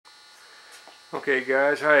Okay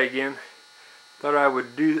guys, hi again. Thought I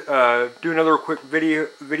would do another quick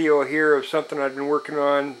video here of something I've been working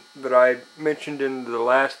on that I mentioned in the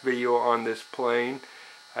last video on this plane.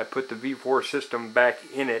 I put the V4 system back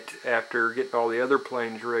in it after getting all the other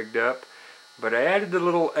planes rigged up, but I added the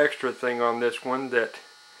little extra thing on this one that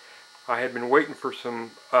I had been waiting for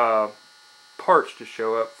some parts to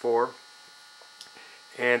show up for,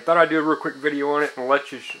 and thought I'd do a real quick video on it and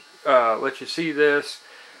let you see this.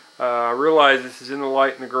 I realize this is in the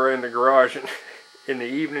light in the garage in the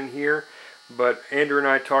evening here, but Andrew and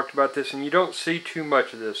I talked about this and you don't see too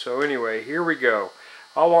much of this. So anyway, here we go.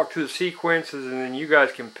 I'll walk through the sequences and then you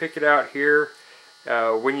guys can pick it out here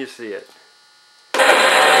when you see it.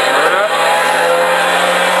 Start up.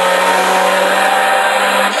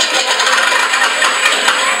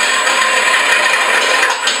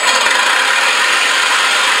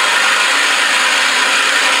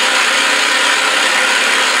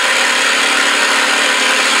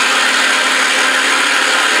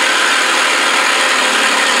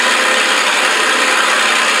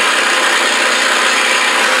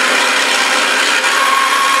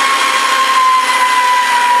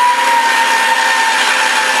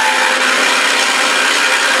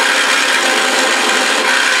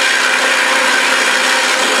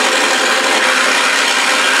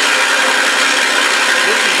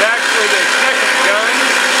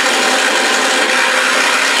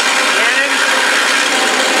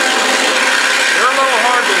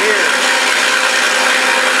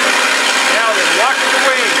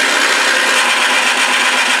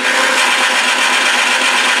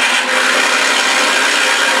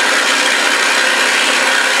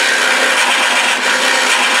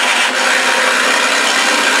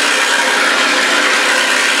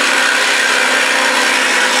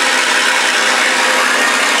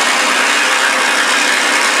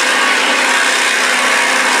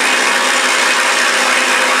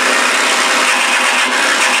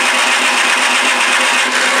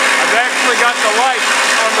 Got the light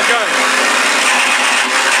on the gun.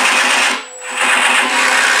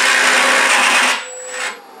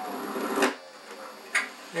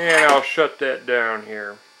 And I'll shut that down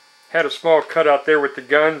here. Had a small cutout there with the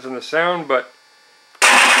guns and the sound, but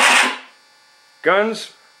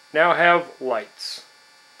guns now have lights.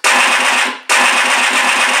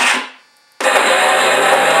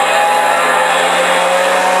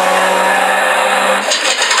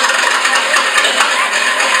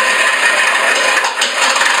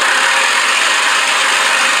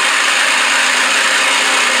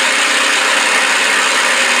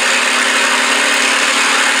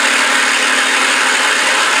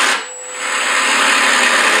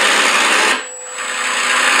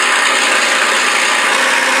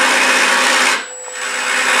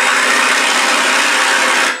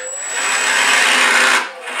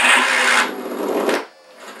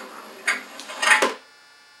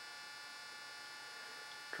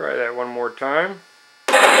 Try that one more time.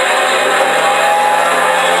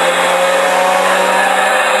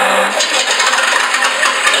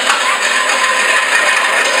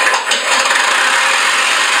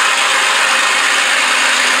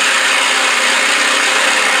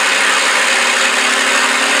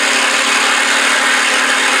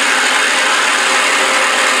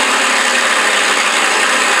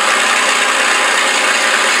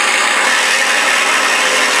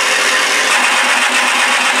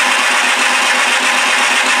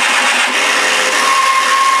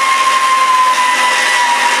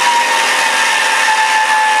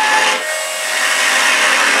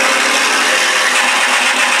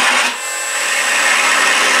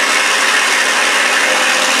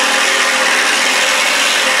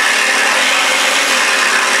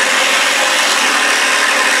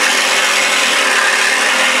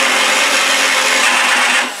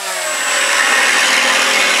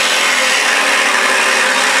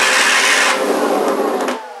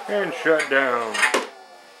 And shut down.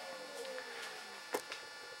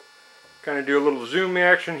 Kind of do a little zoom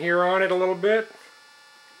action here on it a little bit.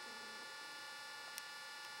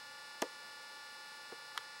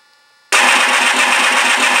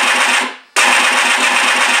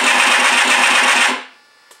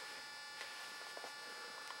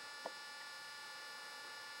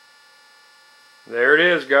 There it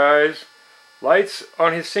is, guys. Lights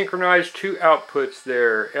on his synchronized 2 outputs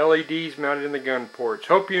there. LEDs mounted in the gun ports.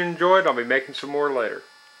 Hope you enjoyed. I'll be making some more later.